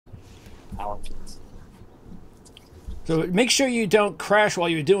allergies. So make sure you don't crash while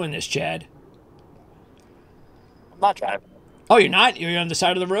you're doing this, Chad. I'm not driving. Oh, you're not? You're on the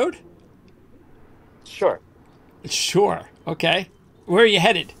side of the road? Sure. Sure. Okay. Where are you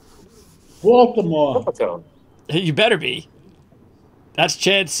headed? Baltimore. Pimlico. You better be. That's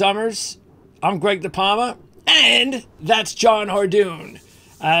Chad Summers. I'm Greg DePalma. And that's Jon Hardoon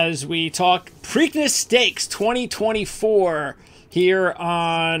as we talk Preakness Stakes 2024 here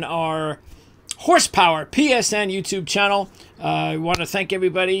on our Horsepower PSN YouTube channel. I want to thank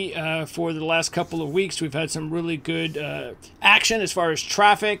everybody for the last couple of weeks. We've had some really good action as far as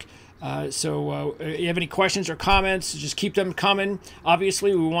traffic. So if you have any questions or comments, just keep them coming.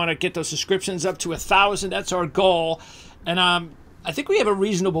 Obviously, we want to get those subscriptions up to 1,000. That's our goal. And I think we have a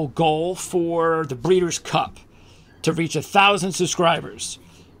reasonable goal for the Breeders' Cup to reach 1,000 subscribers.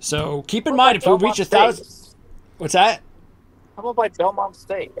 So keep in mind, if we reach 1,000... What's that? How about by Belmont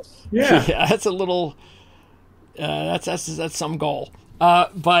Stakes? Yeah. Yeah, that's a little... that's some goal.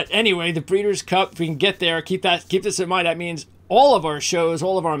 But anyway, the Breeders' Cup, if we can get there, keep this in mind. That means all of our shows,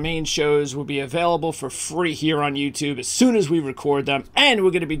 all of our main shows will be available for free here on YouTube as soon as we record them. And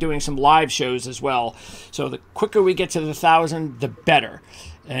we're going to be doing some live shows as well. So the quicker we get to the 1,000, the better.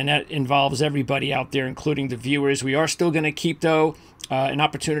 And that involves everybody out there, including the viewers. We are still going to keep, though, an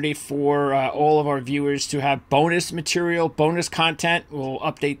opportunity for all of our viewers to have bonus material, bonus content. We'll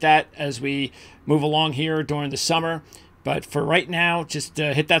update that as we move along here during the summer. But for right now, just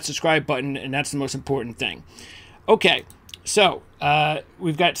hit that subscribe button, and that's the most important thing. Okay, so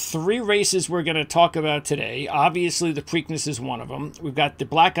we've got 3 races we're going to talk about today. Obviously, the Preakness is one of them. We've got the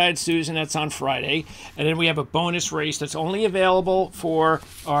Black-Eyed Susan, that's on Friday. And then we have a bonus race that's only available for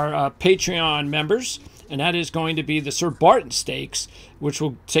our Patreon members. And that is going to be the Sir Barton Stakes, which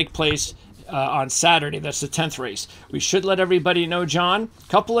will take place on Saturday. That's the 10th race. We should let everybody know, John.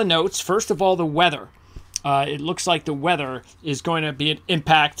 Couple of notes. First of all, the weather. It looks like the weather is going to be an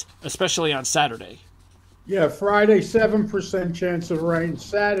impact, especially on Saturday. Yeah, Friday, 7% chance of rain.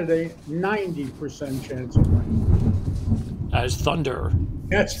 Saturday, 90% chance of rain. As thunder.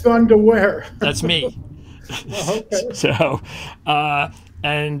 That's thunder where? That's me. Oh, okay. So,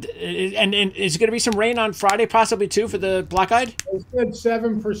 and is going to be some rain on Friday, possibly too, for the Black-Eyed? It said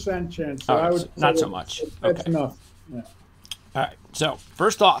 7% chance. So All right, I would not so much. That's Okay. enough. Yeah. All right. So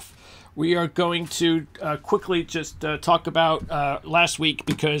first off, we are going to quickly just talk about last week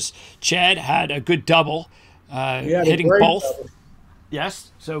because Chad had a good double, hitting both. Double.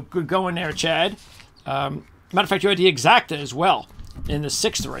 Yes. So good going there, Chad. Matter of fact, you had the exacta as well in the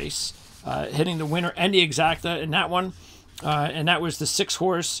 6th race, hitting the winner and the exacta in that one. And that was the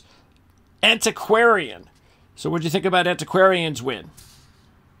 6-horse Antiquarian. So what did you think about Antiquarian's win?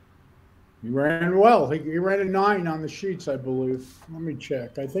 He ran well. He ran a 9 on the sheets, I believe. Let me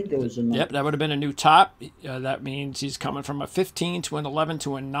check. I think it was a 9. Yep, that would have been a new top. That means he's coming from a 15 to an 11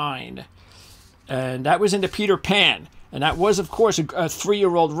 to a 9. And that was into Peter Pan. And that was, of course, a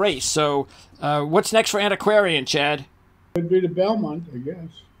 3-year-old race. So what's next for Antiquarian, Chad? Could be the Belmont, I guess.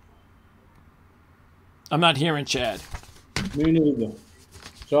 I'm not hearing Chad. Me neither.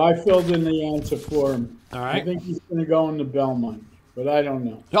 So I filled in the answer for him. All right. I think he's going to go in the Belmont, but I don't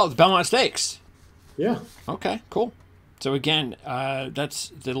know. Oh, the Belmont Stakes. Yeah. Okay, cool. So again,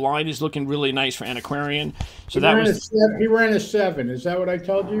 that's the line is looking really nice for Antiquarian. So he ran a 7. Is that what I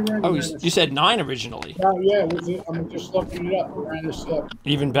told you? You said 9 originally. Yeah, I'm just looking it up. He ran a 7.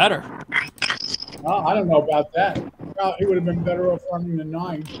 Even better. Well, I don't know about that. Well, he would have been better off running the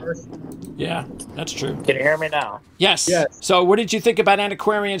 9 first. Yeah, that's true. Can you hear me now? Yes. Yes. So what did you think about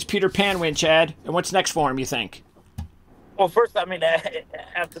Antiquarian's Peter Pan win, Chad? And what's next for him, you think? Well, first, I mean,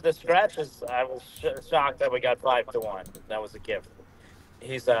 after the scratches, I was shocked that we got 5-1. That was a gift.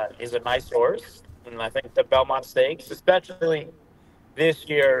 He's a nice horse, and I think the Belmont Stakes, especially this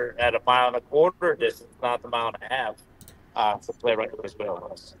year at 1.25 miles distance, not the 1.5 miles, to play right with his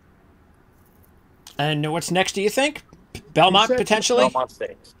wheelhouse. And what's next, do you think? Belmont, potentially? Belmont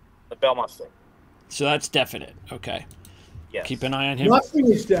Stakes. The Belmont Stakes. So that's definite. Okay. Yes. Keep an eye on him.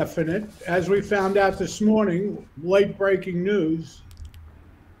 Nothing is definite. As we found out this morning, late breaking news.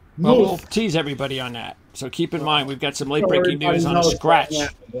 Well, we'll tease everybody on that. So keep in mind, we've got some late breaking news on a scratch.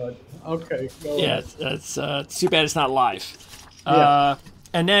 Okay. Yeah, that's too bad it's not live. Yeah.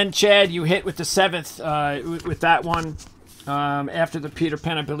 And then, Chad, you hit with the 7th with that one. After the Peter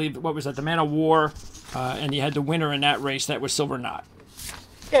Pan, I believe, what was that, the Man of War, and you had the winner in that race. That was Silver Knot.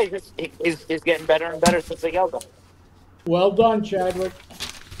 Yeah, he's getting better and better since they got them. Well done, Chadwick.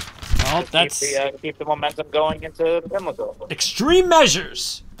 Well, that's keep the momentum going into Pimlico. Extreme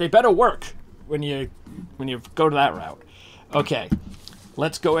measures. They better work when you go to that route. Okay,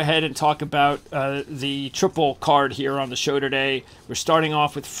 let's go ahead and talk about the triple card here on the show today. We're starting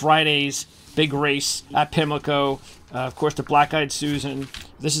off with Friday's big race at Pimlico. Of course, the Black Eyed Susan.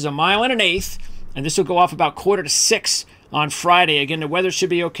 This is 1 1/8 miles, and this will go off about 5:45 on Friday. Again, the weather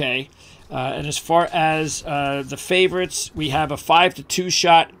should be okay. And as far as the favorites, we have a 5-2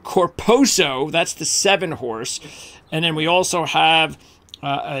 shot Corposo. That's the 7 horse. And then we also have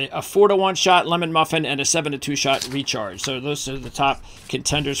a 4-1 shot Lemon Muffin and a 7-2 shot Recharge. So those are the top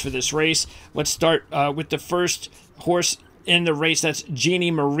contenders for this race. Let's start with the first horse in the race. That's Jeannie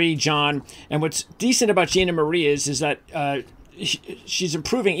Marie, John. And what's decent about Jeannie Marie is that she's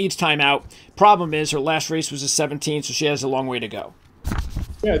improving each time out. Problem is her last race was a 17, so she has a long way to go.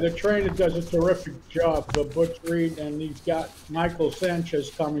 Yeah, the trainer does a terrific job. Butch Reed, and he's got Michael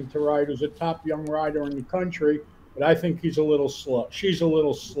Sanchez coming to ride, who's a top young rider in the country. But I think he's a little slow. She's a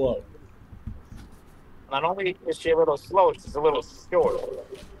little slow. Not only is she a little slow, she's a little short.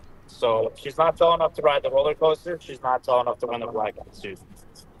 So she's not tall enough to ride the roller coaster. She's not tall enough to win the Black Eyed Susan.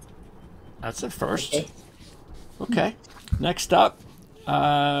 That's a first. Okay. Next up,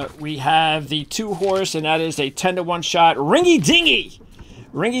 we have the 2 horse, and that is a 10-1 shot Ringy Dingy.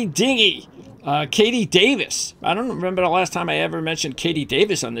 Ringy Dingy. Katie Davis. I don't remember the last time I ever mentioned Katie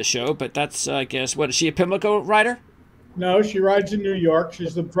Davis on this show, but that's, I guess, what, is she a Pimlico rider? No, she rides in New York.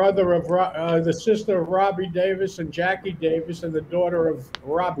 She's the brother of the sister of Robbie Davis and Jackie Davis, and the daughter of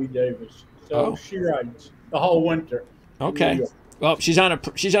Robbie Davis. So she rides the whole winter. Okay. Well, she's on a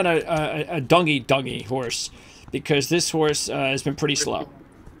dungy horse, because this horse has been pretty slow.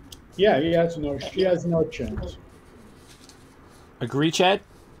 Yeah, she has no chance. Agree, Chad?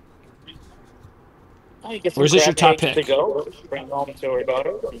 Or is this your top pick? To go, bring home to her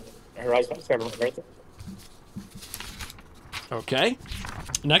daughter, her husband, birthday. Okay.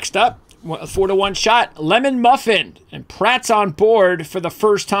 Next up, a 4-1 shot, Lemon Muffin. And Pratt's on board for the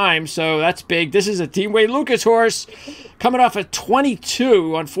first time, so that's big. This is a Team Wade Lucas horse coming off a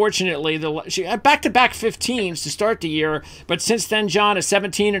 22, unfortunately. She had back-to-back 15s to start the year, but since then, John, a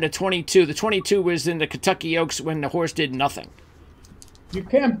 17 and a 22. The 22 was in the Kentucky Oaks when the horse did nothing. You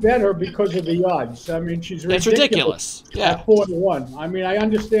can't bet her because of the odds. I mean, she's ridiculous. It's ridiculous. Yeah. At 4-1. I mean, I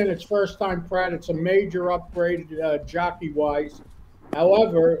understand it's first time Pratt. It's a major upgrade jockey-wise.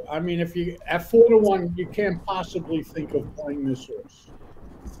 However, I mean, if you at 4-1, you can't possibly think of playing this horse.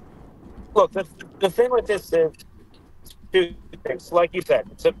 Look, the thing with this is, two things. Like you said,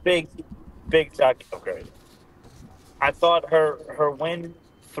 it's a big jockey upgrade. I thought her win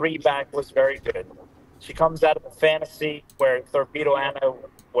 3 back was very good. She comes out of a fantasy where Torpedo Anna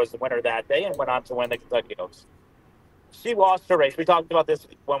was the winner that day and went on to win the Kentucky Oaks. She lost her race. We talked about this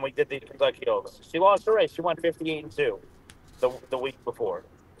when we did the Kentucky Oaks. She lost her race. She won 58-2 the week before.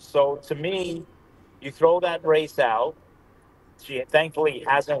 So to me, you throw that race out. She thankfully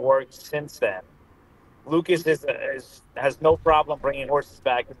hasn't worked since then. Lucas has no problem bringing horses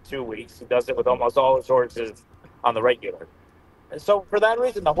back in 2 weeks. He does it with almost all his horses on the regular. So for that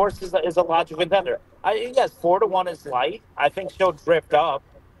reason, the horse is a logical contender. Yes, 4-1 is light. I think she'll drift up.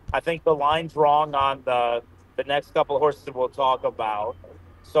 I think the line's wrong on the next couple of horses we'll talk about.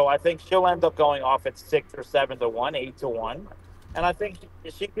 So I think she'll end up going off at 6 or 7-1, 8-1, and I think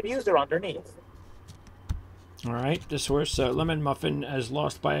she could use her underneath. All right, this horse, Lemon Muffin, has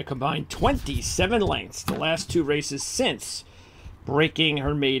lost by a combined 27 lengths the last 2 races since breaking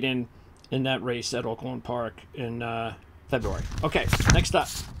her maiden in that race at Oakland Park in February. Okay, next up,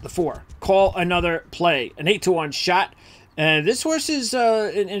 the 4. Call Another Play, an 8-1 shot. This horse is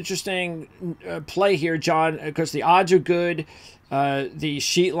an interesting play here, John, because the odds are good. The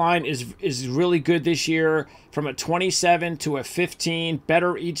sheet line is really good this year, from a 27 to a 15,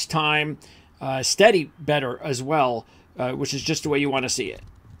 better each time, steady better as well, which is just the way you want to see it.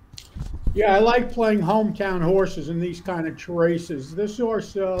 Yeah, I like playing hometown horses in these kind of races. This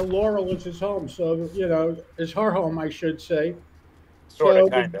horse, Laurel, is his home, so, it's her home, I should say. Sort of,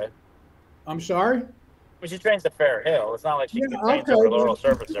 kind of. I'm sorry? Well, she trains at Fair Hill. It's not like she trains over Laurel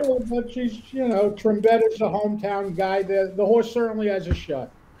Surface. But she's, Trembetta's a hometown guy. The horse certainly has a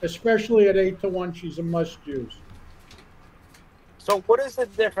shot, especially at 8-1. She's a must-use. So what is the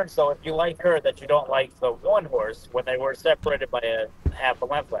difference, though, if you like her, that you don't like the one horse when they were separated by a half a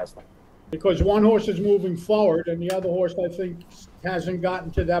length last night? Because one horse is moving forward, and the other horse, I think, hasn't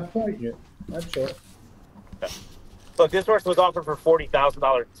gotten to that point yet. That's all. Okay. Look, this horse was offered for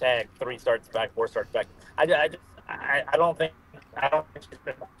 $40,000 tag, 3 starts back, 4 starts back. I don't think she's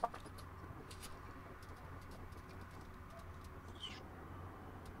been.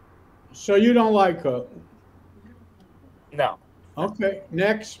 So you don't like her? No. Okay,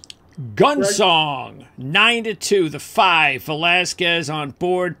 next. Gunsong, 9-2. The 5, Velasquez on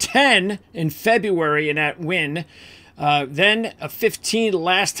board. 10 in February in that win. Then a 15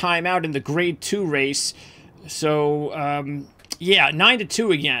 last time out in the Grade 2 race. So, yeah,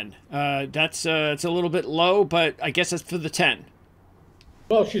 9-2 again. It's a little bit low, but I guess that's for the 10.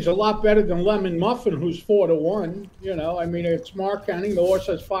 Well, she's a lot better than Lemon Muffin, who's 4-1. You know, I mean, it's Mark Henning. The horse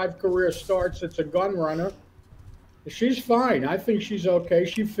has 5 career starts. It's a gun runner. She's fine. I think she's okay.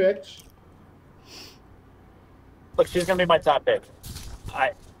 She fits. Look, she's going to be my top pick.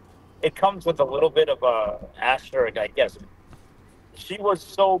 It comes with a little bit of a asterisk, I guess. She was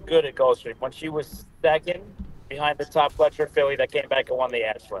so good at Gulfstream when she was second behind the top Fletcher filly that came back and won the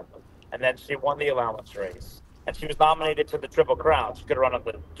Ashland. And then she won the allowance race. And she was nominated to the Triple Crown. She could have run on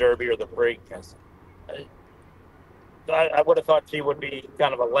the Derby or the Preakness. I would have thought she would be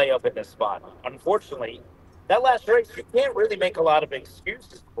kind of a layup in this spot. Unfortunately, that last race, you can't really make a lot of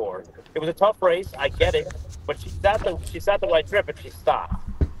excuses for. It was a tough race, I get it, but she sat the right trip and she stopped.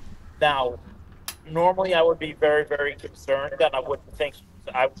 Now, normally I would be very, very concerned, and I would think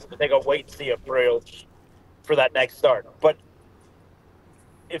a wait and see approach for that next start. But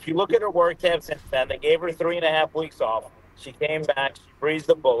if you look at her work camp since then, they gave her 3.5 weeks off. She came back, she breezed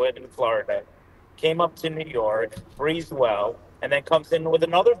the bullet in Florida, came up to New York, breezed well, and then comes in with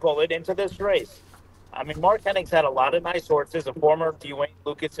another bullet into this race. I mean, Mark Henning's had a lot of nice horses, a former Dwayne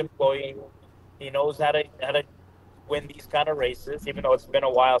Lucas employee. He knows how to win these kind of races, even though it's been a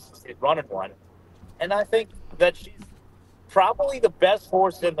while since he's running one. And I think that she's probably the best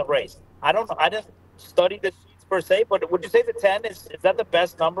horse in the race. I don't know. I didn't study the sheets per se, but would you say the 10 is that the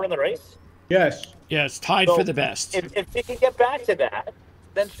best number in the race? Yes. Yeah, it's tied for the best. If she can get back to that,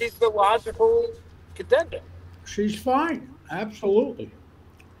 then she's the logical contender. She's fine. Absolutely.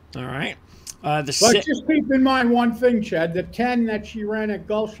 All right. But just keep in mind one thing, Chad. The 10 that she ran at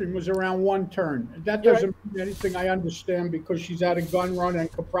Gulfstream was around 1 turn. That doesn't mean anything. I understand because she's at a gun run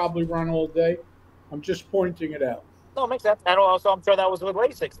and could probably run all day. I'm just pointing it out. No, it makes sense. And also, I'm sure that was with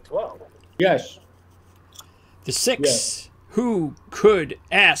Lasix as well. Yes. The 6, Who Could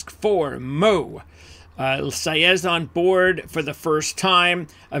Ask for Mo? Saez on board for the first time.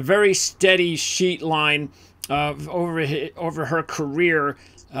 A very steady sheet line over her career.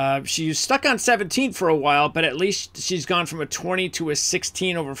 She was stuck on 17 for a while, but at least she's gone from a 20 to a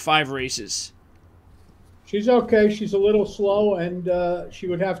 16 over 5 races. She's okay. She's a little slow, and she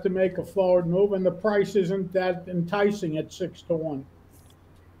would have to make a forward move, and the price isn't that enticing at 6-1.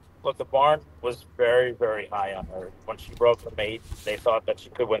 Look, the barn was very, very high on her. When she broke the mate, they thought that she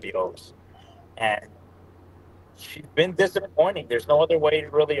could win the Oaks. And she's been disappointing. There's no other way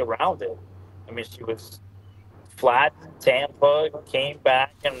really around it. I mean, she was flat in Tampa, came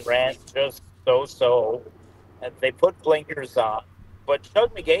back and ran just so. And they put blinkers on. But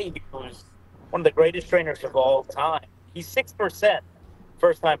Chuck McGahee, who's one of the greatest trainers of all time, he's 6%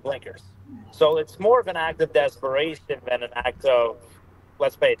 first-time blinkers. So it's more of an act of desperation than an act of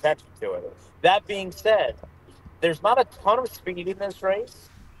let's pay attention to it. That being said, there's not a ton of speed in this race.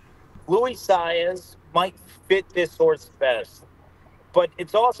 Luis Saez might fit this horse best, but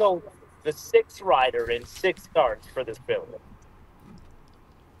it's also the 6th rider in 6 starts for this field.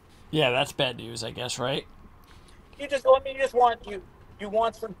 Yeah, that's bad news, I guess, right? You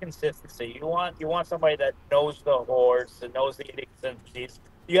want some consistency. You want somebody that knows the horse and knows the idiosyncrasies.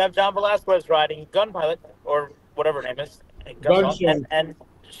 You have John Velasquez riding Gun Pilot or whatever her name is, and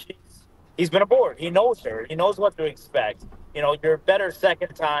he's been aboard. He knows her. He knows what to expect. You know, you're better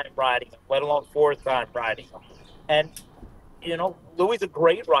second time riding, let alone 4th time riding. And you know, Louis is a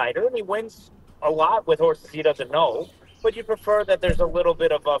great rider, and he wins a lot with horses he doesn't know. But you prefer that there's a little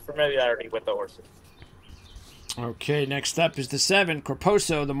bit of familiarity with the horses. Okay, next up is the 7,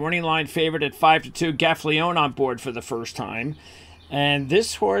 Corposo, the morning line favorite at 5-2. Gaffleone on board for the first time. And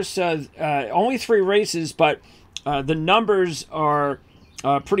this horse, only 3 races, but the numbers are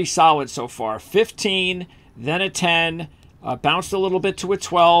pretty solid so far. 15, then a 10, bounced a little bit to a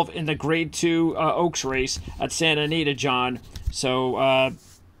 12 in the Grade 2 Oaks race at Santa Anita, John. So,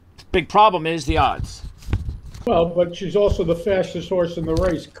 big problem is the odds. Well, but she's also the fastest horse in the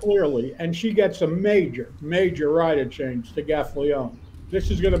race, clearly, and she gets a major, major rider change to Gaffleone. This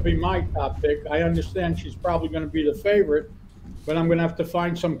is going to be my top pick. I understand she's probably going to be the favorite, but I'm going to have to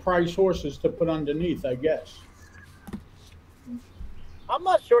find some price horses to put underneath, I guess. I'm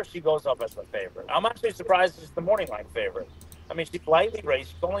not sure she goes up as the favorite. I'm actually surprised she's the morning line favorite. I mean, she's lightly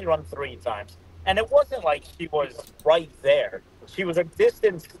raced. She's only run 3 times. And it wasn't like she was right there. She was a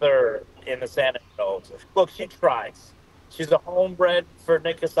distant 3rd in the Santa Anita. Look, she tries. She's a homebred for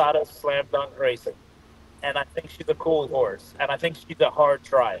Nick Casada's slam dunk racing. And I think she's a cool horse. And I think she's a hard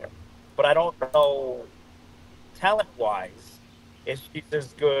trier. but I don't know talent-wise if she's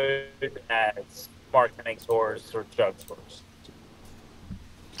as good as Mark Hennig's horse or Chuck's horse.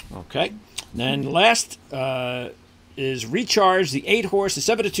 Okay. Then last is Recharge, the 8 horse, the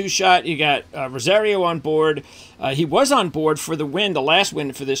 7-2 shot. You got Rosario on board. He was on board for the win, the last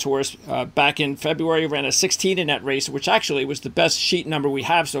win for this horse back in February. Ran a 16 in that race, which actually was the best sheet number we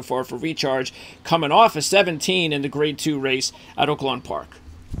have so far for Recharge, coming off a 17 in the Grade 2 race at Oaklawn Park.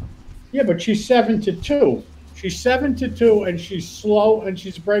 Yeah, but she's 7-2. She's 7-2, and she's slow, and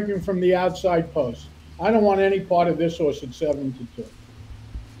she's breaking from the outside post. I don't want any part of this horse at 7-2.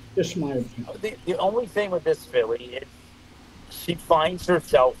 Just my opinion. The only thing with this filly is she finds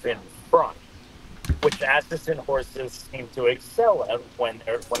herself in front, which assistant horses seem to excel at when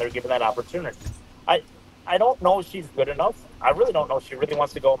they're given that opportunity. I don't know if she's good enough. I really don't know if she really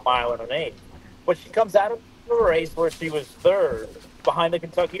wants to go a mile and an eighth. But she comes out of a race where she was third behind the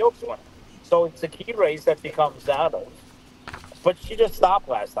Kentucky Oaks winner. So it's a key race that she comes out of. But she just stopped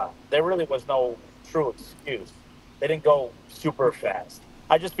last time. There really was no true excuse. They didn't go super fast.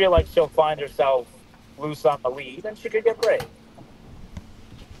 I just feel like she'll find herself loose on the lead, and she could get brave.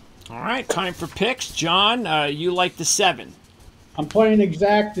 All right, time for picks. John, you like the 7. I'm playing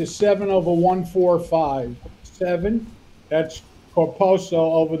exact the 7 over 145. 7, that's Corposo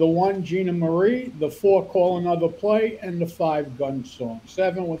over the 1, Gina Marie, the 4, Call Another Play, and the 5, Gun Song.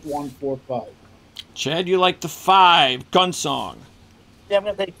 7 with 145. Chad, you like the 5, Gun Song. Yeah, I'm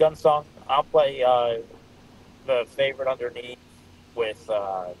going to take Gun Song. I'll play the favorite underneath with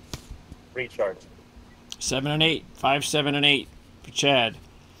Recharge. 7 and 8. 5, 7, and 8 for Chad.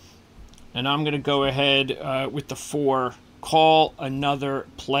 And I'm going to go ahead with the 4, Call Another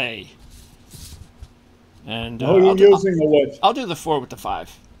Play. And Who are you using the with? I'll do the 4 with the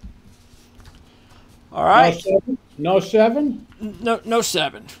 5. All right. No 7? No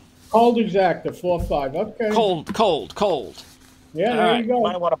 7. Cold exacta, 4-5. Okay. Cold. Yeah, All there right. you go. You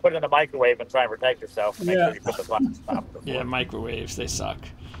might want to put it in the microwave and try and protect yourself. Make Yeah. sure you put the glass on top. Yeah, microwaves, they suck.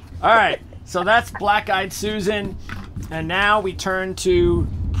 All right, so that's Black Eyed Susan. And now we turn to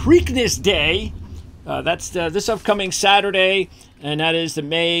Preakness Day. That's this upcoming Saturday, and that is the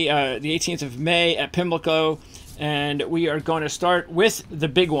 18th of May at Pimlico. And we are going to start with the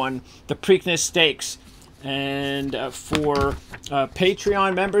big one, the Preakness Stakes. And for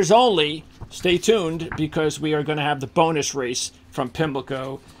Patreon members only, stay tuned because we are going to have the bonus race from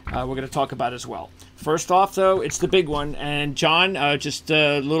Pimlico we're going to talk about as well. First off, though, it's the big one. And John, just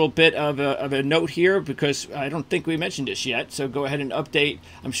a little bit of a note here because I don't think we mentioned this yet. So go ahead and update.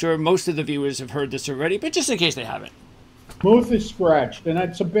 I'm sure most of the viewers have heard this already, but just in case they haven't. Muth is scratched, and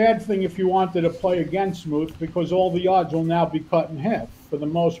that's a bad thing if you wanted to play against Muth because all the odds will now be cut in half for the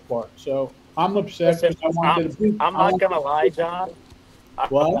most part. So I'm upset because I wanted to beat. I'm not going to lie, John.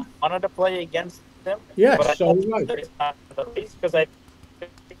 What? I wanted to play against them. Yes, but so do I. Because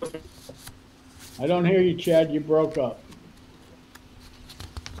I don't hear you, Chad. You broke up.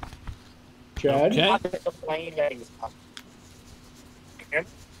 Chad? Okay.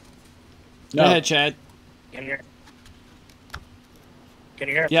 No. Go ahead, Chad. Can you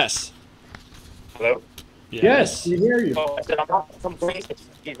hear? Yes. Hello? Yes, we hear you. So I said I'm not complaining that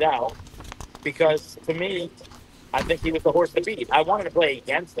he's out because to me, I think he was the horse to beat. I wanted to play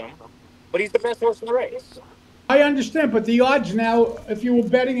against him, but he's the best horse in the race. I understand, but the odds now, if you were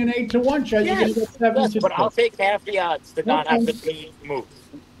betting an 8-1, Chad, you're going to get 7-2. But I'll take half the odds to not have to be moved.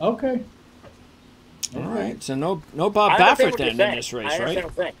 Okay. All right. So no Bob Baffert then in this race, I right?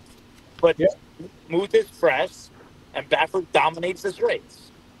 understand what you're saying. But Muth is fresh, and Baffert dominates this race.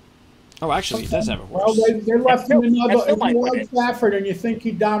 Oh, actually, he does have a Well, horse. they left him another. still If might you win like it. Stafford and you think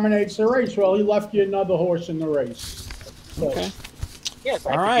he dominates the race, well, he left you another horse in the race. So, Okay. Yes,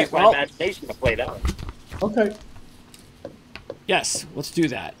 All I right, use my well- imagination to play that. Okay. Yes, let's do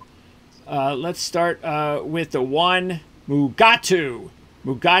that. Let's start with the 1, Mugatu.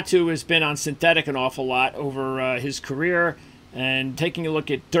 Mugatu has been on synthetic an awful lot over his career. And taking a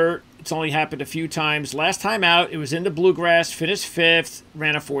look at dirt, it's only happened a few times. Last time out, it was in the Bluegrass, finished 5th,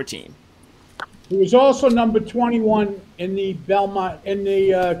 ran a 14. He was also number 21 in the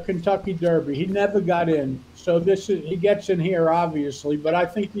Kentucky Derby. He never got in. So he gets in here, obviously, but I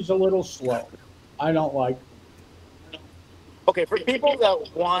think he's a little slow. I don't like it. Okay, for people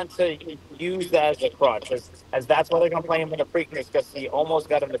that want to use that as a crutch, as that's why they're going to play him in the Preakness because he almost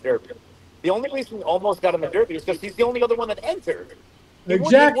got in the Derby. The only reason he almost got in the Derby is because he's the only other one that entered. He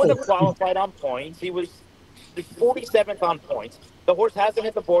wouldn't have qualified on points. He was the 47th on points. The horse hasn't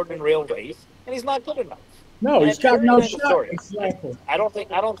hit the board in real race, and he's not good enough. No, he's got no shot. Story. Exactly. I don't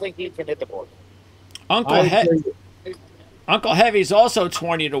think he can hit the board. Uncle Uncle Heavy's also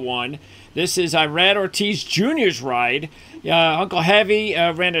 20-1. This is Red Ortiz Jr.'s ride. Uncle Heavy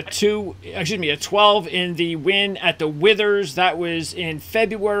ran a 12 in the win at the Withers. That was in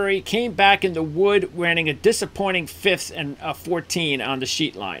February. Came back in the Wood, running a disappointing 5th and a 14 on the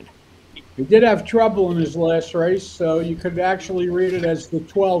sheet line. He did have trouble in his last race, so you could actually read it as the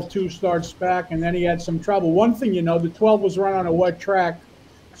 12 2 starts back, and then he had some trouble. One thing you know, the 12 was run on a wet track,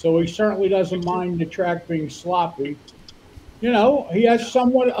 so he certainly doesn't mind the track being sloppy. You know, he has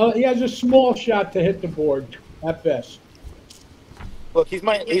a small shot to hit the board at best. Look, he's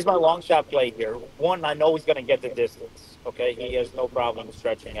my long shot play here. One, I know he's going to get the distance. Okay, he has no problem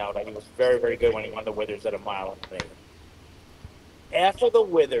stretching out. He was very, very good when he won the Withers at a mile and 8. After the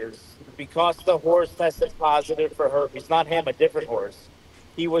Withers, because the horse tested positive for herpes, not him, a different horse,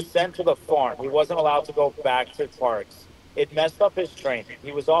 he was sent to the farm. He wasn't allowed to go back to parks. It messed up his training.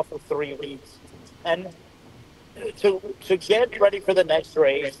 He was off for 3 weeks, and to get ready for the next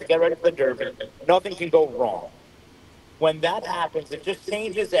race, to get ready for the Derby, nothing can go wrong. When that happens, it just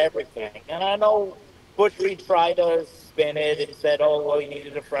changes everything. And I know Butch Reed tried to spin it and said, "Oh, well, he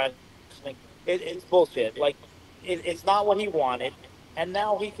needed a fresh." It's bullshit. Like, it's not what he wanted, and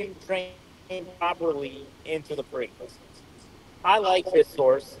now he can train properly into the Preakness. I like this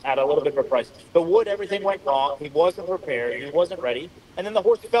horse at a little bit of a price. The Wood, everything went wrong. He wasn't prepared. He wasn't ready, and then the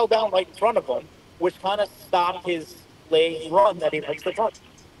horse fell down right in front of him, which kind of stopped his leg run that he likes to touch.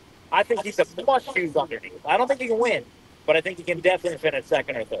 I think he's a must choose underneath. I don't think he can win, but I think he can definitely finish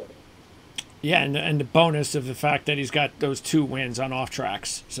second or third. Yeah, and the bonus of the fact that he's got those 2 wins on off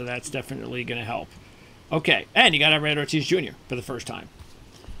tracks, so that's definitely going to help. Okay, and you got a Red Ortiz Jr. for the first time.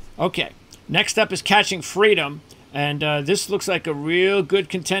 Okay, next up is Catching Freedom, and this looks like a real good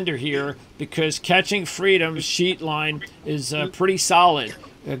contender here because Catching Freedom's sheet line is pretty solid.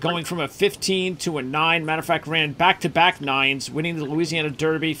 Going from a 15 to a 9. Matter of fact, ran back-to-back 9s, winning the Louisiana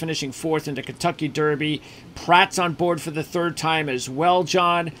Derby, finishing 4th in the Kentucky Derby. Pratt's on board for the 3rd time as well,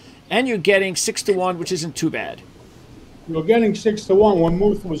 John. And you're getting 6-1, which isn't too bad. You're getting 6-1 when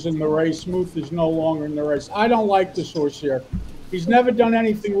Muth was in the race. Muth is no longer in the race. I don't like this horse here. He's never done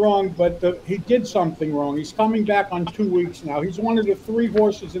anything wrong, but he did something wrong. He's coming back on 2 weeks now. He's one of the 3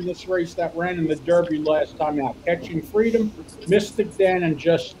 horses in this race that ran in the Derby last time out. Catching Freedom, Mystic Dan, and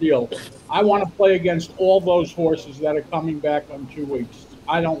Just Steel. I want to play against all those horses that are coming back on 2 weeks.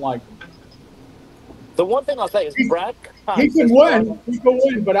 I don't like them. The one thing I'll say is Brad Cox. He can win. He can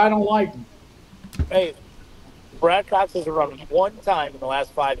win, but I don't like him. Hey, Brad Cox has run one time in the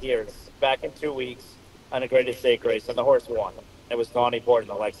last 5 years, back in 2 weeks, on a Greatest Stake race, and the horse won. It was Tawny Port in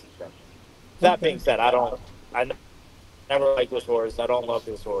the Lexington. That being said, I never liked this horse. I don't love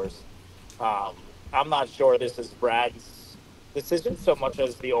this horse. I'm not sure this is Brad's decision so much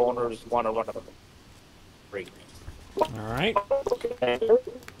as the owners want to run a Preakness. All right.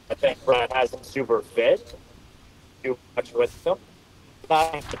 I think Brad hasn't super fit. Too much with them.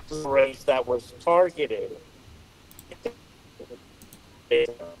 Not a race that was targeted.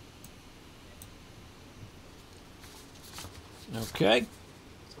 Okay.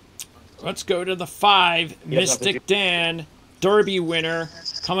 Let's go to the 5. Mystic Dan, Derby winner,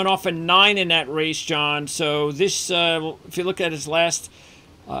 coming off a 9 in that race, John. So this, if you look at his last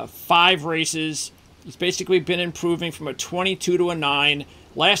 5 races, he's basically been improving from a 22 to a 9.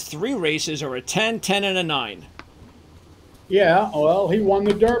 Last 3 races are a 10, 10, and a 9. Yeah, well, he won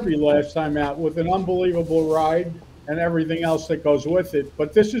the Derby last time out with an unbelievable ride and everything else that goes with it.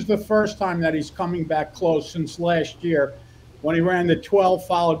 But this is the first time that he's coming back close since last year when he ran the 12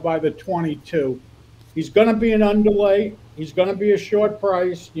 followed by the 22. He's going to be an underlay. He's going to be a short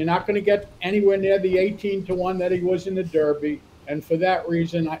price. You're not going to get anywhere near the 18-1 that he was in the Derby. And for that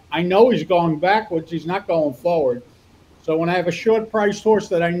reason, I know he's going backwards. He's not going forward. So when I have a short priced horse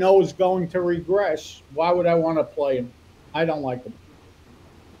that I know is going to regress, why would I want to play him? I don't like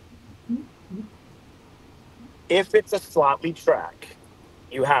him. If it's a sloppy track,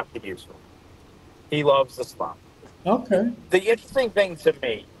 you have to use him. He loves the slop. Okay. The interesting thing to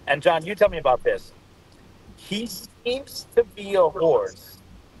me, and John, you tell me about this. He seems to be a horse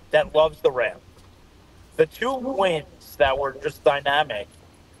that loves the rail. The 2 wins that were just dynamic,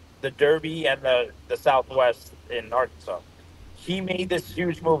 the Derby and the Southwest in Arkansas, he made this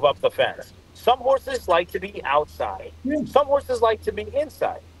huge move up the fence. Some horses like to be outside. Some horses like to be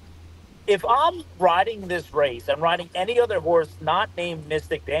inside. If I'm riding this race and riding any other horse not named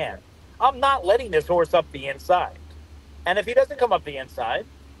Mystic Dan, I'm not letting this horse up the inside. And if he doesn't come up the inside,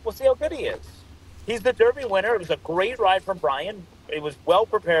 we'll see how good he is. He's the Derby winner. It was a great ride from Brian. It was well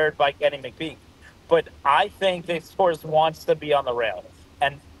prepared by Kenny McPeak. But I think this horse wants to be on the rail.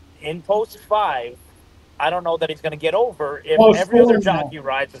 And in post 5, I don't know that he's going to get over if Post every other 4 now. jockey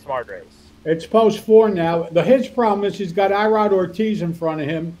rides a smart race. It's post 4 now. His problem is he's got Irod Ortiz in front of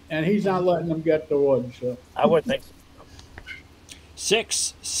him, and he's not letting him get the wood. So. I would think so.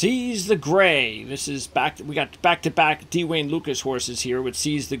 6, Seize the Gray. This is we got back-to-back D. Wayne Lucas horses here with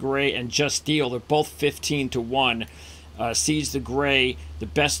Seize the Gray and Just Deal. They're both 15 to 1. Seize the Gray, the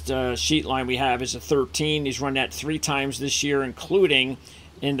best sheet line we have is a 13. He's run that 3 times this year, including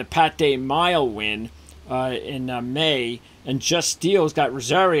in the Pat Day Mile win in May. And Just Deal's got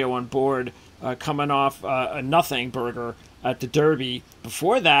Rosario on board, coming off a nothing burger at the Derby.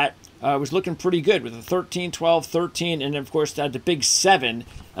 Before that, was looking pretty good with a 13, 12, 13, and of course had the big 7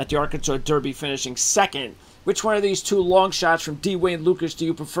 at the Arkansas Derby, finishing second. Which one of these 2 long shots from D. Wayne Lucas do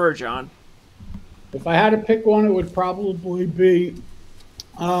you prefer, John? If I had to pick one, it would probably be.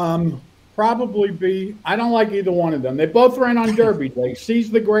 I don't like either one of them. They both ran on Derby Day. Seize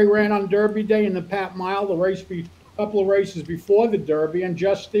the Gray ran on Derby Day in the Pat Mile, couple of races before the Derby, and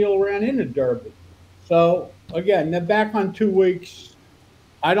Just Steel ran in the Derby. So again, they're back on 2 weeks.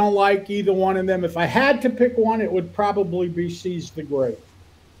 I don't like either one of them. If I had to pick one, it would probably be Seize the Gray.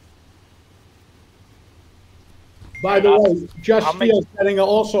 By the way, Just Steel's getting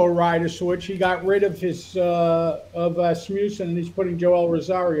also a rider switch. He got rid of his Smusen, and he's putting Joel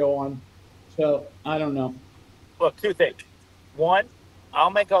Rosario on. So I don't know. Look, 2 things. One,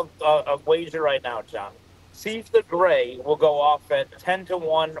 I'll make a wager right now, John. Seize the Gray will go off at 10 to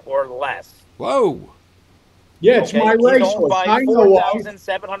 1 or less. Whoa. Yeah, it's my racehorse. I know why.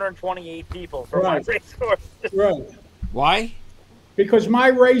 4,728 people for my racehorse. Right. Why? Because my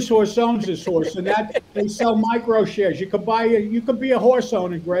racehorse owns this horse, and that they sell micro shares. You could be a horse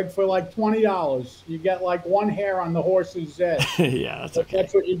owner, Greg, for like $20. You get like 1 hair on the horse's head. Yeah, that's okay.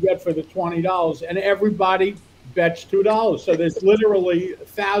 That's what you get for the $20, and everybody bets $2. So there's literally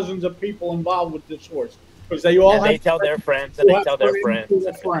thousands of people involved with this horse because they all tell their friends, and they tell their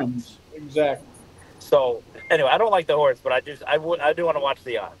friends. Exactly. So anyway, I don't like the horse, but I do want to watch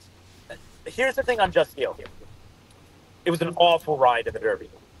the odds. Here's the thing on Just Deal. It was an awful ride in the Derby.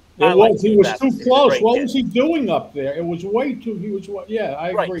 He was too close. What was he doing up there? It was way too. I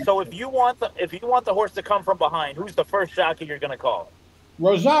agree. Right. So if you want the horse to come from behind, who's the first jockey you're going to call?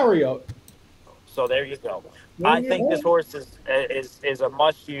 Rosario. So there you go. I think this horse is a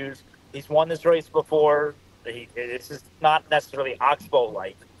must use. He's won this race before. This is not necessarily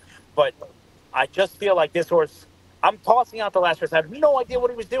Oxbow-like, but I just feel like this horse. I'm tossing out the last race. I have no idea what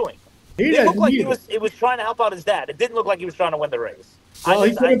he was doing. It looked like he was trying to help out his dad. It didn't look like he was trying to win the race. Well,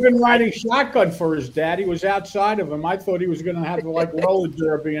 he could have been riding shotgun for his dad. He was outside of him. I thought he was going to have to roller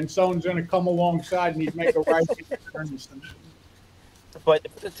derby, and someone's going to come alongside and he'd make a right turn. But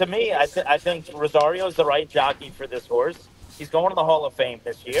to me, I think Rosario is the right jockey for this horse. He's going to the Hall of Fame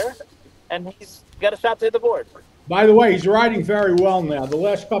this year, and he's got a shot to hit the board. By the way, he's riding very well now. The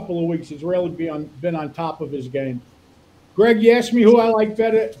last couple of weeks, he's really been on top of his game. Greg, you asked me who I like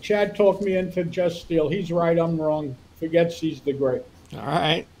better. Chad talked me into Just Steel. He's right. I'm wrong. Forget Seize the Gray. All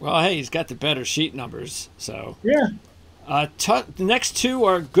right. Well, hey, he's got the better sheet numbers. So yeah. The next 2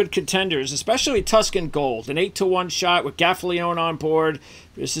 are good contenders, especially Tuscan Gold, an 8 to 1 shot with Gaffalione on board.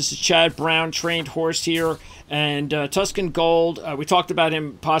 This is a Chad Brown trained horse here, and Tuscan Gold. We talked about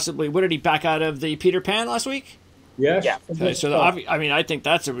him possibly. What did he back out of the Peter Pan last week? Yes. Yeah. Okay, so I think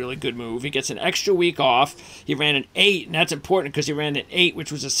that's a really good move. He gets an extra week off. He ran an 8, and that's important because he ran an 8,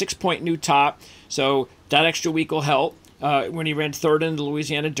 which was a 6-point new top. So that extra week will help when he ran 3rd in the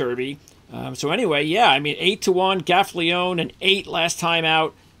Louisiana Derby. So anyway, 8 to 1, Gaffalione, an 8 last time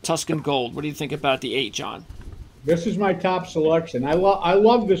out, Tuscan Gold. What do you think about the 8, John? This is my top selection. I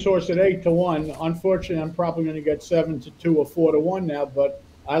love this horse at 8 to 1. Unfortunately, I'm probably going to get 7 to 2 or 4 to 1 now, but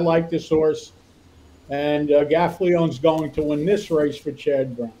I like this horse. And Gaffalione's going to win this race for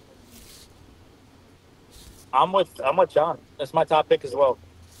Chad Brown. I'm with John. That's my top pick as well.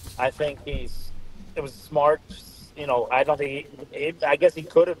 I think it was smart. I don't think I guess he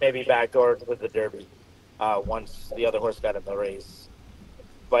could have maybe backdoored with the Derby once the other horse got in the race.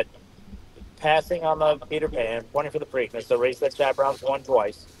 But passing on the Peter Pan, pointing for the Preakness, the race that Chad Brown's won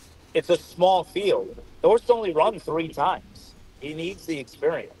twice. It's a small field. The horse only run 3 times. He needs the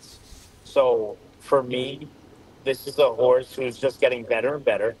experience. So for me, this is a horse who's just getting better and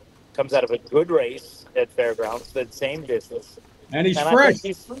better. Comes out of a good race at Fairgrounds, the same distance. And he's fresh. I think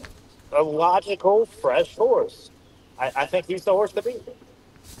he's a logical, fresh horse. I think he's the horse to beat.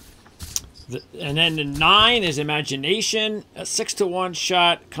 And then the 9 is Imagination, a 6 to 1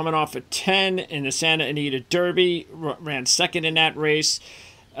 shot coming off a 10 in the Santa Anita Derby. Ran 2nd in that race.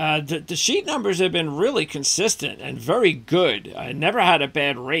 The sheet numbers have been really consistent and very good. I never had a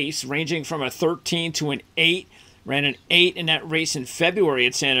bad race, ranging from a 13 to an 8. Ran an 8 in that race in February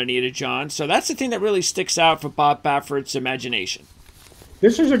at Santa Anita, John. So that's the thing that really sticks out for Bob Baffert's imagination.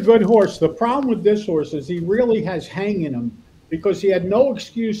 This is a good horse. The problem with this horse is he really has hang in him because he had no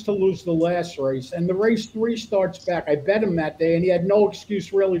excuse to lose the last race. And the race 3 starts back. I bet him that day, and he had no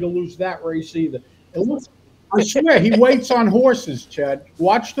excuse really to lose that race either. And look, I swear, he waits on horses, Chad.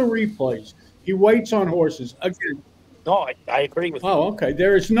 Watch the replays. He waits on horses. Again. No, I agree with you. Oh, okay.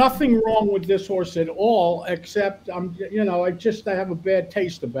 There is nothing wrong with this horse at all, except I have a bad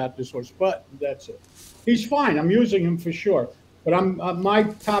taste about this horse, but that's it. He's fine. I'm using him for sure. But my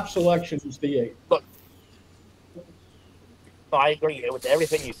top selection is the 8. Look, I agree with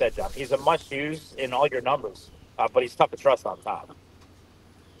everything you said, John. He's a must-use in all your numbers, but he's tough to trust on top.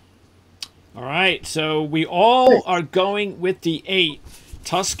 All right, so we all are going with the 8,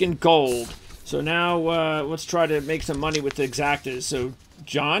 Tuscan Gold. So now let's try to make some money with the exactas. So,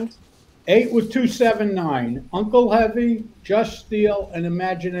 John? 8 with 279. Uncle Heavy, Just Steel, and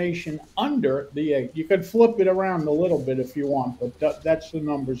Imagination under the 8. You could flip it around a little bit if you want, but that's the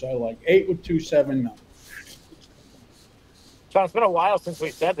numbers I like. 8 with 279. John, it's been a while since we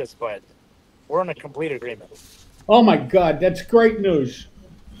said this, but we're in a complete agreement. Oh, my God. That's great news.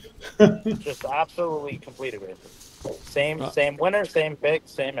 Just absolutely complete agreement. Same winner, same pick,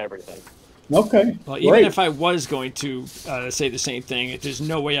 same everything. Okay. Well, even if I was going to say the same thing, there's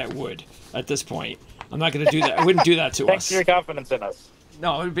no way I would at this point. I'm not going to do that. I wouldn't do that to us. Thanks for your confidence in us.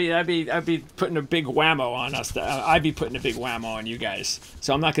 No, I'd be putting a big whammo on us. I'd be putting a big whammo on you guys.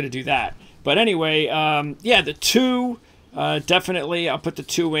 So I'm not going to do that. But anyway, yeah, the 2, definitely. I'll put the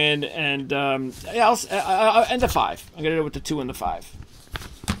 2 in, and and the 5. I'm going to go with the 2 and the 5.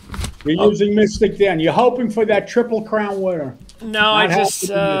 You're using Mystic Dan. You're hoping for that Triple Crown winner. No, I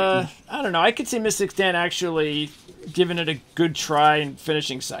don't know. I could see Mystic Dan actually giving it a good try and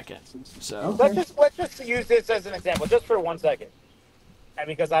finishing second. So okay. let's just use this as an example, just for 1 second, and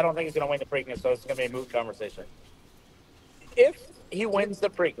because I don't think he's going to win the Preakness, so it's going to be a moot conversation. If he wins the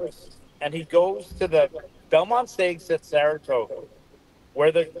Preakness and he goes to the Belmont Stakes at Saratoga,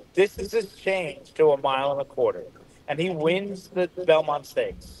 where the distance is changed to 1.25 miles, and he wins the Belmont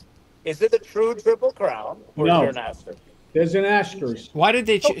Stakes, is it a true Triple Crown or is there an asterisk? There's an asterisk. Why did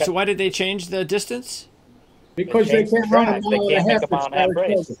they? So why did they change the distance? Because they can't run a mile and a half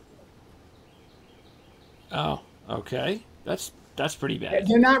race. Oh, okay. That's pretty bad.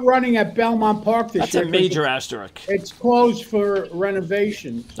 They're not running at Belmont Park this year. That's a major asterisk. It's closed for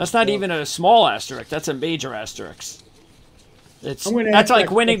renovation. That's not even a small asterisk. That's a major asterisk. That's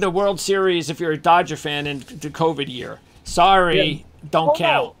like winning the World Series if you're a Dodger fan in the COVID year. Sorry, don't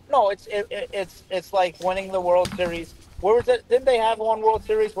count. No, it's like winning the World Series. Where was it? Didn't they have one World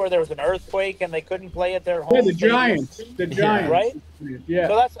Series where there was an earthquake and they couldn't play at their home? Yeah, the Giants. The Giants. Right? Yeah.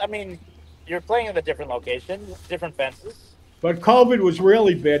 So you're playing in a different location, different fences. But COVID was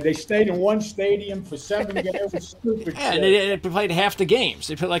really bad. They stayed in one stadium for 7 games. It was stupid. Yeah, and they played half the games.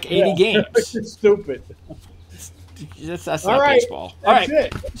 They played like 80 games. It's stupid. That's not baseball. All right.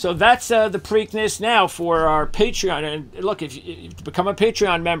 It. So that's the Preakness now for our Patreon. And look, if you become a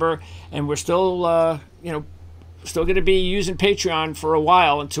Patreon member, and we're still, still going to be using Patreon for a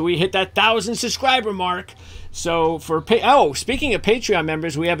while until we hit that 1,000 subscriber mark. So speaking of Patreon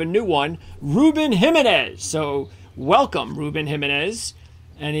members, we have a new one, Ruben Jimenez. So welcome, Ruben Jimenez.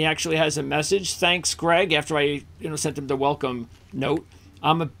 And he actually has a message. Thanks, Greg, after I sent him the welcome note.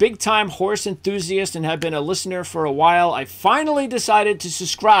 I'm a big-time horse enthusiast and have been a listener for a while. I finally decided to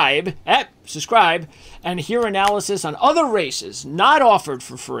subscribe and hear analysis on other races not offered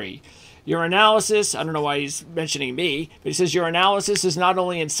for free. Your analysis, I don't know why he's mentioning me, but he says your analysis is not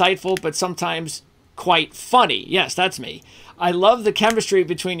only insightful, but sometimes quite funny. Yes, that's me. I love the chemistry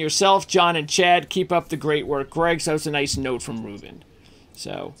between yourself, John, and Chad. Keep up the great work, Greg. So it's a nice note from Ruben.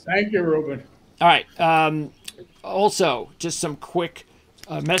 So thank you, Ruben. All right. Also, just some quick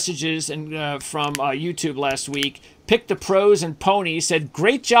messages from YouTube last week. Pick the Pros and Pony said,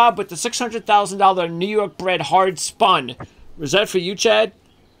 great job with the $600,000 New York bred hard spun. Was that for you, Chad?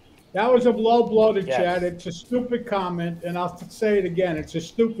 That was a low blow to Chad. It's a stupid comment, and I'll say it again. It's a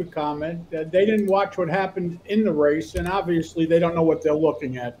stupid comment. They didn't watch what happened in the race, and obviously they don't know what they're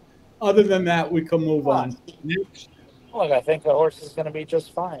looking at. Other than that, we can move on. Next. Look, I think the horse is going to be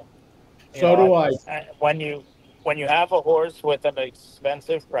just fine. So do I. When you have a horse with an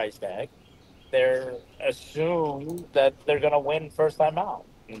expensive price tag, they're assumed that they're going to win first time out.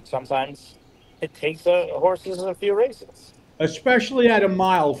 And sometimes it takes horses a few races. Especially at a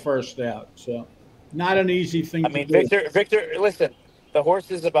mile first out. So not an easy thing to do. Victor, listen, The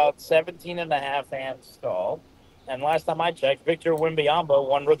horse is about 17 and a half hands tall. And last time I checked, Victor Wimbiamba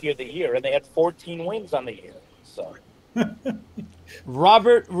won Rookie of the Year, and they had 14 wins on the year. So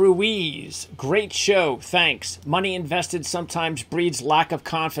Robert Ruiz, great show, thanks. Money invested sometimes breeds lack of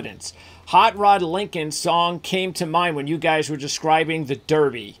confidence. Hot Rod Lincoln's song came to mind when you guys were describing the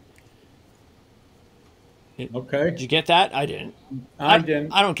Derby. Okay. Did you get that? I didn't. I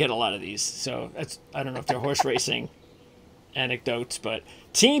didn't. I don't get a lot of these, so I don't know if they're horse racing anecdotes, but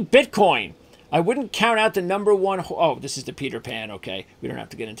Team Bitcoin. I wouldn't count out the number one. Oh, this is the Peter Pan. Okay, we don't have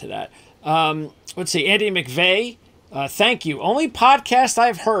to get into that. Let's see. Andy McVeigh. Thank you. Only podcast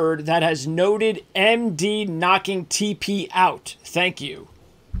I've heard that has noted MD knocking TP out. Thank you.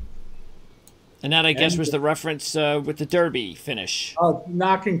 And that, I guess, was the reference with the Derby finish. Oh,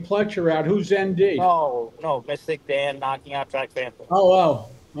 knocking Pletcher out. Who's ND? no, Mystic Dan knocking out Track Phantom. Oh,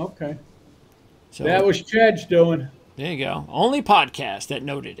 okay. So That was Chad's doing. there you go. Only podcast that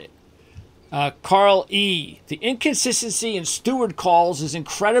noted it. Carl E. The inconsistency in steward calls is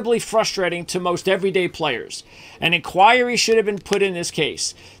incredibly frustrating to most everyday players. An inquiry should have been put in this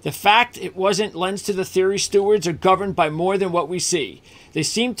case. The fact it wasn't lends to the theory stewards are governed by more than what we see. They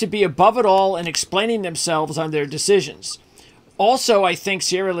seem to be above it all and explaining themselves on their decisions. Also, I think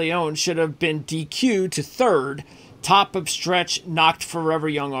Sierra Leone should have been DQ'd to third. Top of stretch, knocked Forever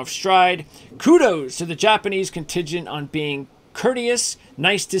Young off stride. Kudos to the Japanese contingent on being courteous.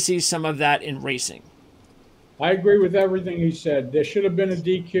 Nice to see some of that in racing. I agree with everything he said. There should have been a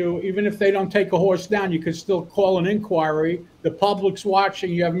DQ. Even if they don't take a horse down, you could still call an inquiry. The public's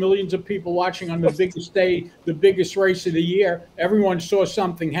watching. You have millions of people watching on the biggest day, the biggest race of the year. Everyone saw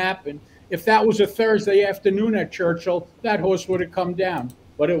something happen. If that was a Thursday afternoon at Churchill, that horse would have come down,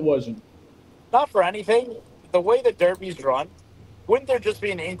 but it wasn't. Not for anything. The way the Derby's run, wouldn't there just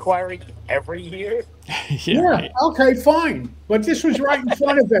be an inquiry every year? Yeah, Right. okay, fine. But this was right in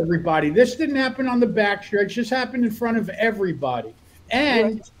front of everybody. This didn't happen on the backstretch. This happened in front of everybody.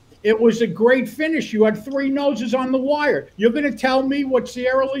 And it was a great finish. You had three noses on the wire. You're going to tell me what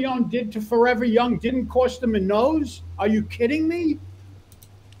Sierra Leone did to Forever Young didn't cost them a nose? Are you kidding me?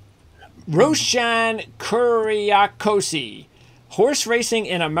 Roshan Kuriakosi. Horse racing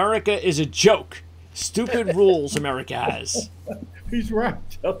in America is a joke. Stupid rules America has. He's right.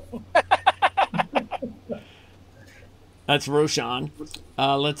 That's Roshan.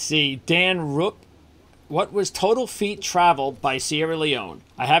 Let's see. Dan Rupp. What was total feet traveled by Sierra Leone?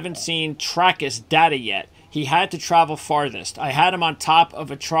 I haven't seen Trackist data yet. He had to travel farthest. I had him on top of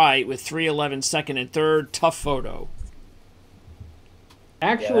a try with 3:11 second and third. Tough photo.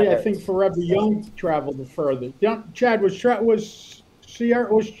 Actually, Yeah, I think Forever Young traveled the furthest. Chad, was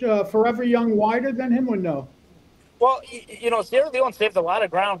Forever Young wider than him or no? Well, Sierra Leone saved a lot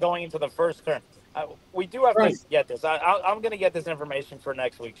of ground going into the first turn. We do have Right. to get this. I'm going to get this information for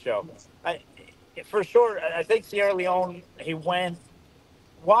next week's show. For sure, I think Sierra Leone, he went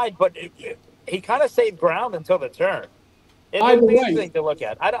wide, but he kind of saved ground until the turn. It's By the way- interesting to look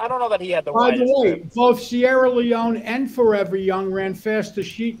at. I don't know that he had the By the widest way, turn. both Sierra Leone and Forever Young ran faster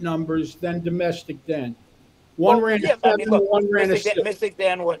sheet numbers than Domestic Dan. One Well, ran yeah, a 7, one ran a 6. Mystic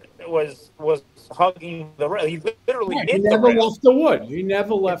Dan was hugging the rail. He literally Right, he hit the never rail. left the wood. He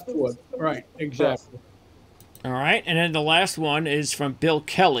never left the wood. Right, exactly. All right, and then the last one is from Bill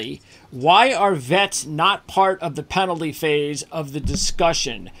Kelly. Why are vets not part of the penalty phase of the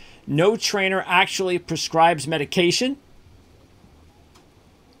discussion? No trainer actually prescribes medication?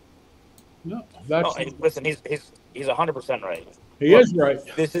 No, that's Oh, listen, he's 100% right. he is right.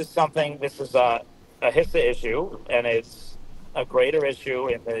 This is a HISA issue, and it's a greater issue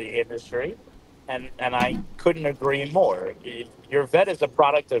in the industry, and I couldn't agree more. Your vet is a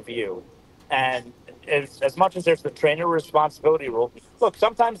product of you, and as much as there's the trainer responsibility rule, look,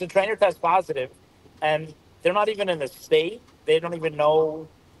 sometimes the trainer tests positive, and they're not even in the state. They don't even know,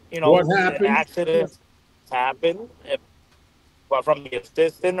 What happened? accidents happen, well, from the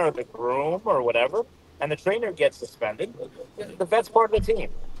assistant or the groom or whatever, and the trainer gets suspended. The vet's part of the team.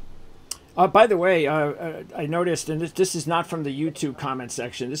 By the way, I noticed, and this is not from the YouTube comment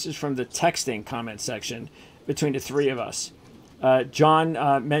section. This is from the texting comment section between the three of us. John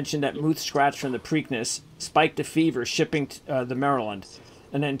mentioned that Muth scratch from the Preakness spiked a fever shipping the Maryland.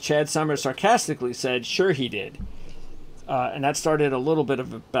 And then Chad Summers sarcastically said, sure he did. And that started a little bit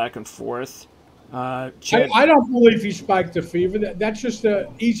of a back and forth. Chad, I don't believe he spiked the fever. That's just an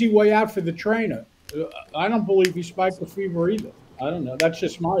easy way out for the trainer. I don't believe he spiked the fever either. I don't know. That's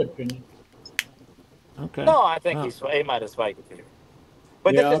just my opinion. okay. No, I think he might have spiked the fever.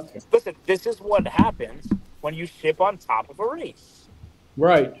 But Yeah, listen, this is what happens when you ship on top of a race.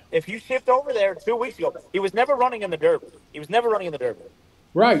 Right. If you shipped over there 2 weeks ago, he was never running in the Derby. He was never running in the Derby.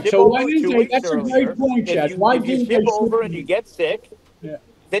 Right. Ship So why over didn't two they? weeks That's a great earlier. point, If Chad. you Why if you didn't they ship ship over and you them? get sick, Yeah.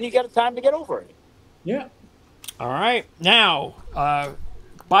 then you got a time to get over it. Yeah. All right. Now,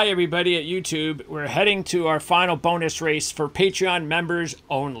 bye, everybody at YouTube. We're heading to our final bonus race for Patreon members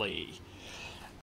only.